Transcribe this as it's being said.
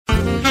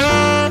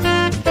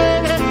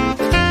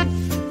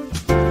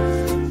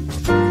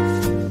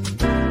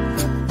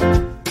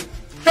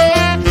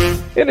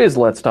It is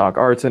Let's Talk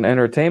Arts and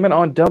Entertainment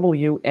on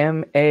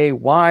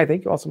WMAY.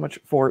 Thank you all so much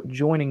for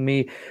joining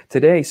me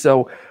today.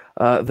 So,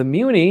 the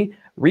Muni,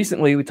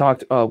 recently we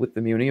talked with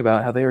the Muni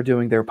about how they are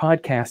doing their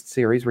podcast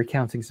series,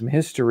 recounting some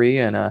history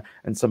and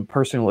some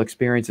personal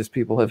experiences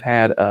people have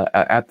had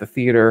at the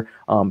theater,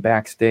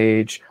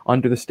 backstage,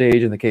 under the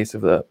stage, in the case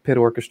of the pit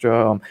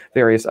orchestra,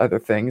 various other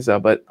things.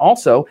 But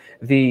also,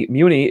 the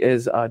Muni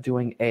is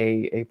doing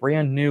a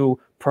brand new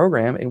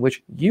program in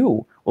which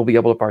you will be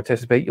able to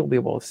participate. You'll be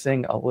able to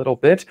sing a little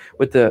bit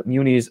with the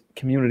Muni's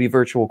Community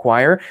Virtual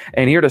Choir.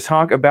 And here to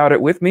talk about it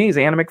with me is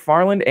Anna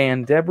McFarland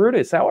and Deb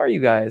Rudis. How are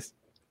you guys?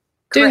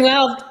 Doing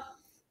well.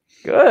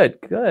 Good.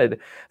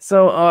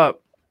 So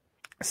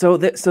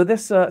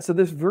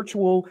this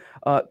virtual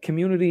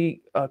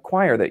community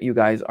choir that you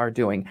guys are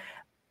doing.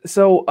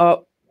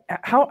 So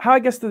how I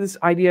guess did this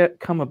idea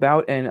come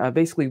about, and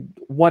basically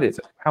what is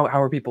it? How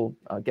are people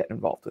getting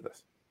involved with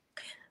this?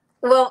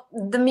 Well,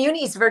 the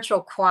Muni's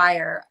virtual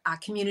choir,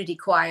 community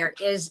choir,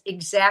 is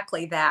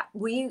exactly that.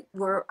 We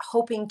were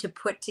hoping to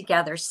put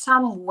together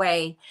some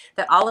way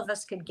that all of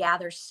us could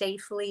gather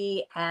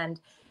safely and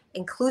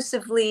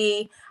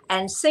inclusively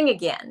and sing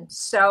again.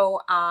 So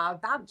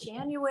about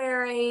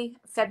January,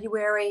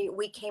 February,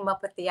 we came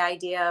up with the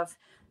idea of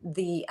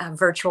the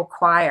virtual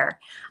choir.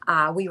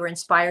 We were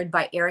inspired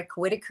by Eric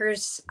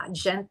Whitaker's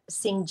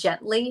Sing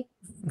Gently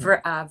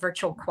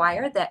virtual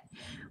choir that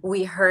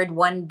we heard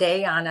one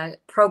day on a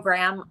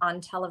program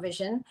on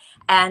television,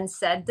 and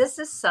said, this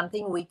is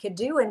something we could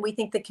do, and we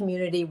think the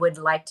community would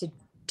like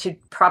to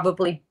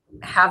probably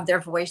have their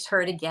voice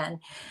heard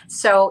again.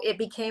 So it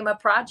became a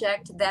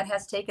project that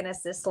has taken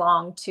us this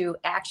long to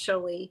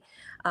actually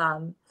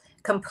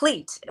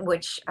complete,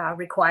 which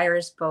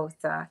requires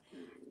both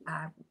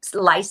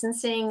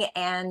licensing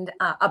and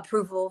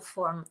approval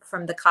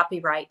from the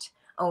copyright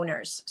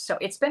owners. So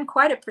it's been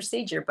quite a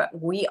procedure,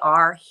 but we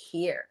are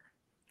here.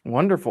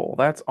 Wonderful.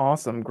 That's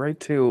awesome. Great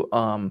to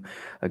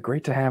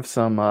have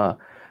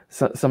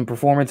some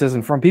performances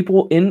and from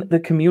people in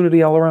the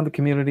community, all around the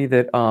community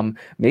that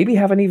maybe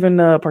haven't even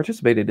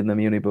participated in the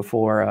Muni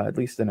before, at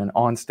least in an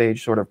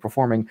on-stage sort of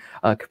performing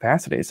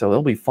capacity. So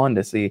it'll be fun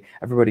to see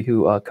everybody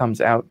who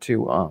comes out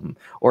to,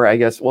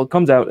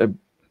 comes out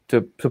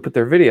to put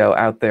their video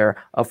out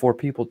there for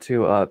people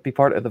to be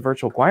part of the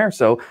virtual choir.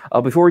 So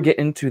before we get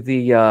into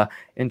the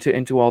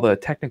into all the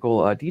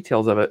technical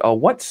details of it,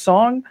 what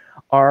song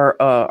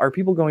are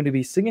people going to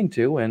be singing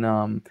to,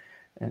 and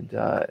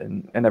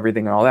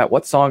everything and all that?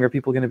 What song are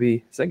people going to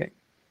be singing?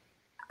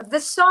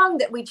 The song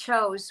that we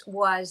chose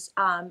was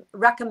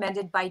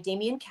recommended by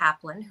Damien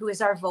Kaplan, who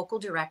is our vocal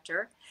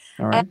director.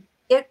 All right. And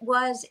it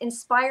was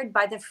inspired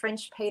by the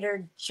French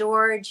painter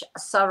Georges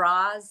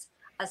Seurat's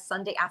A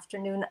Sunday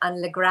Afternoon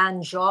on Le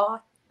Grand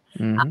Jour,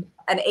 an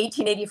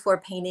 1884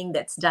 painting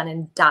that's done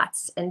in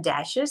dots and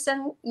dashes.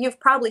 And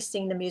you've probably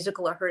seen the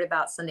musical or heard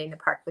about Sunday in the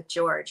Park with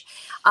George.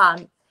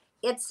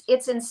 It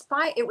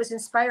was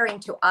inspiring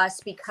to us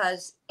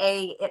because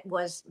it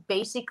was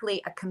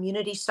basically a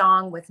community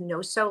song with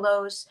no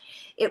solos.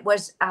 It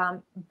was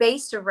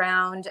based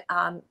around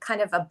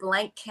kind of a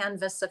blank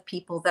canvas of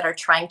people that are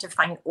trying to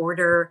find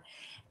order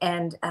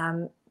and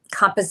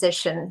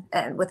composition,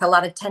 and with a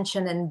lot of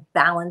tension and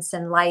balance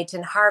and light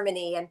and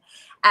harmony. And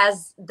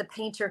as the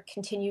painter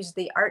continues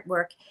the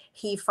artwork,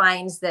 he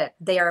finds that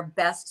they are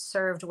best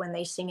served when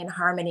they sing in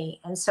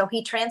harmony. And so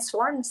he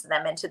transforms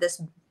them into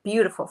this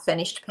beautiful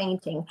finished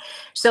painting.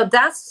 So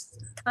that's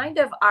kind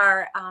of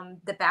our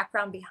the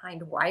background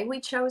behind why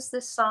we chose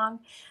this song.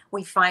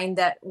 We find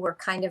that we're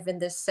kind of in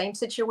this same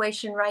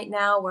situation right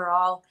now. We're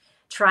all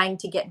trying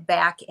to get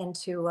back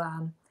into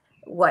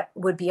what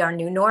would be our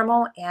new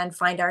normal, and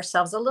find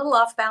ourselves a little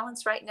off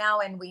balance right now.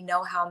 And we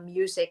know how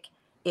music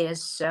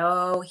is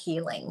so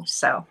healing.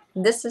 So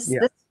this is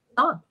this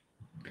song.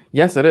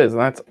 Yes, it is.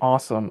 That's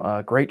awesome.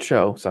 Great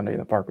show, Sunday in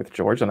the Park with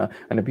George, and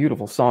a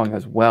beautiful song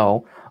as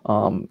well.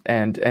 And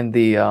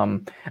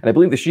I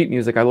believe the sheet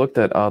music, I looked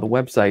at the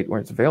website where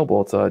it's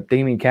available. It's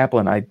Damien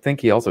Kaplan. I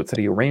think he also said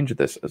he arranged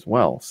this as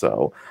well.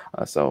 So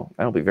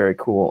that'll be very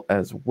cool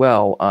as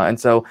well. And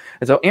so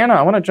Anna,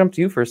 I want to jump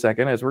to you for a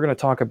second, as we're going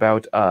to talk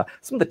about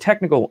some of the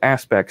technical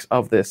aspects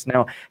of this.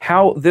 Now,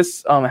 how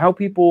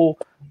people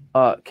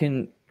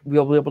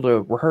we'll be able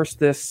to rehearse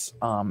this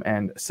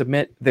and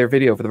submit their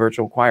video for the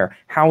virtual choir.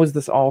 How is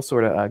this all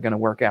sort of going to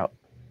work out?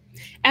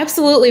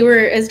 Absolutely.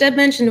 As Deb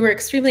mentioned, we're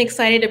extremely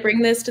excited to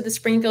bring this to the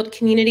Springfield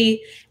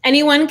community.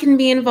 Anyone can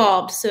be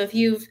involved. So if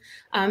you've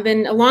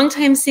been a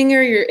longtime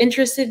singer, you're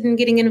interested in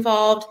getting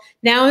involved,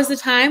 now is the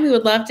time. We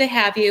would love to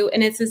have you.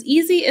 And it's as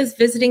easy as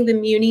visiting the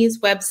Muni's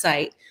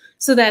website.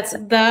 So that's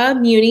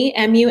themuni,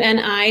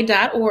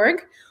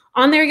 MUNI.org.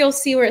 On there, you'll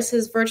see where it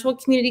says Virtual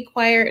Community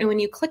Choir. And when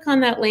you click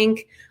on that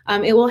link,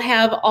 it will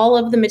have all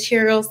of the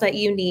materials that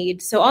you need.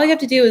 So all you have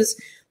to do is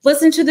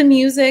listen to the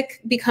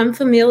music, become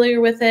familiar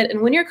with it.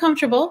 And when you're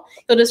comfortable,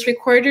 you'll just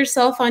record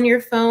yourself on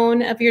your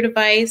phone of your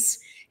device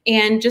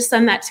and just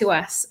send that to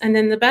us. And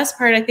then the best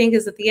part, I think,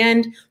 is at the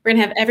end, we're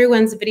going to have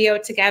everyone's video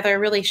together,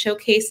 really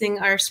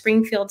showcasing our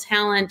Springfield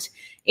talent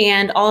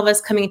and all of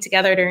us coming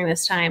together during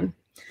this time.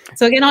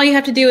 So again, all you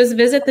have to do is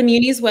visit the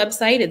Muni's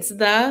website. It's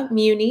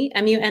themuni,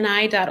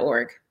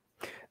 MUNI.org.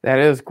 That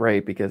is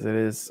great because it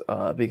is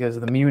because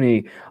the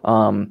Muni,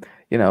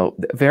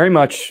 very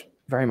much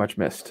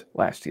missed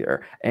last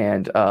year,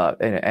 and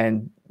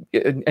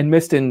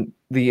missed in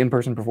the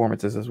in-person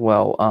performances as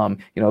well.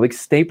 Like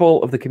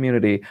staple of the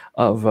community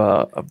of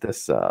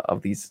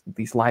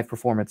these live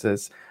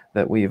performances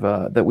that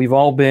we've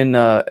all been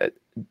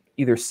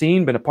either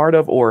seen, been a part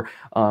of, or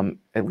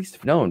at least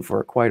have known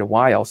for quite a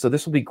while. So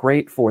this will be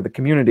great for the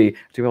community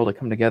to be able to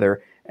come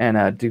together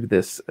and do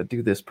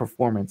this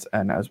performance,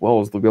 and as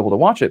well as to be able to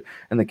watch it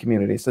in the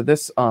community. So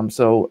this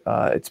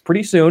it's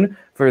pretty soon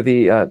for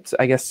the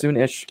I guess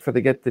soon-ish for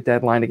the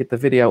deadline to get the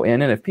video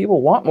in. And if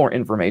people want more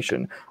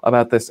information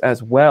about this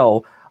as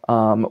well,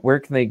 where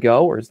can they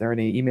go, or is there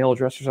any email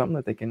address or something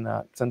that they can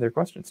send their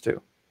questions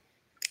to?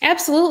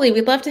 Absolutely,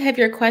 we'd love to have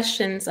your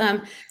questions.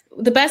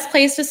 The best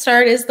place to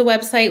start is the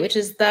website, which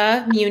is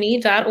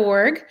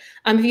themuni.org.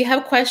 If you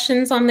have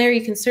questions on there,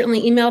 you can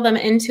certainly email them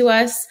into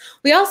us.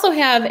 We also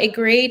have a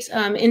great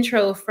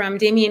intro from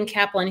Damian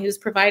Kaplan, who's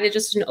provided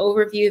just an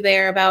overview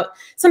there about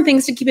some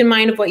things to keep in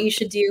mind of what you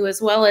should do,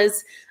 as well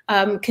as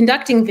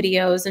conducting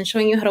videos and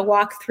showing you how to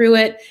walk through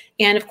it.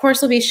 And of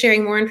course, we'll be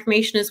sharing more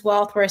information as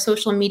well through our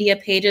social media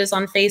pages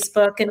on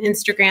Facebook and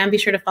Instagram. Be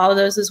sure to follow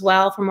those as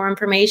well for more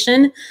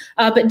information.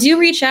 But do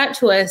reach out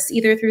to us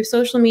either through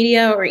social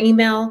media or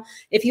email.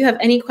 If you have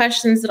any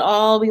questions at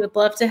all, we would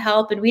love to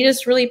help. And we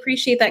just really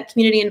appreciate that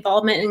community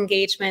involvement and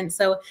engagement.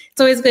 So it's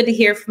always good to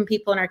hear from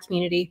people in our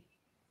community.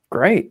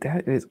 Great,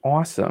 that is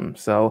awesome.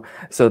 So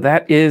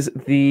that is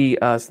the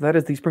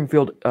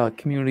Springfield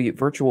Community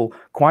Virtual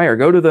Choir.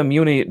 Go to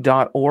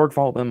themuni.org,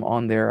 follow them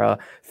on their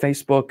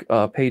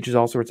Facebook pages,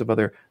 all sorts of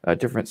other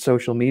different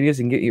social medias.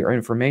 You can get your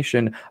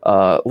information,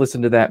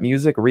 listen to that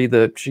music, read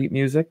the sheet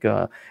music,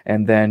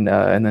 and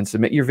then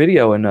submit your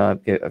video. And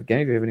again,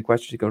 if you have any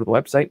questions, you go to the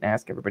website and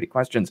ask everybody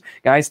questions.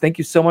 Guys, thank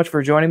you so much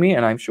for joining me,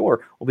 and I'm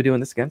sure we'll be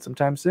doing this again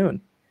sometime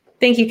soon.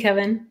 Thank you,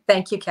 Kevin.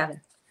 Thank you,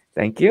 Kevin.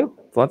 Thank you.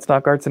 So let's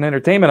talk arts and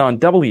entertainment on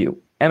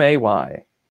WMAY.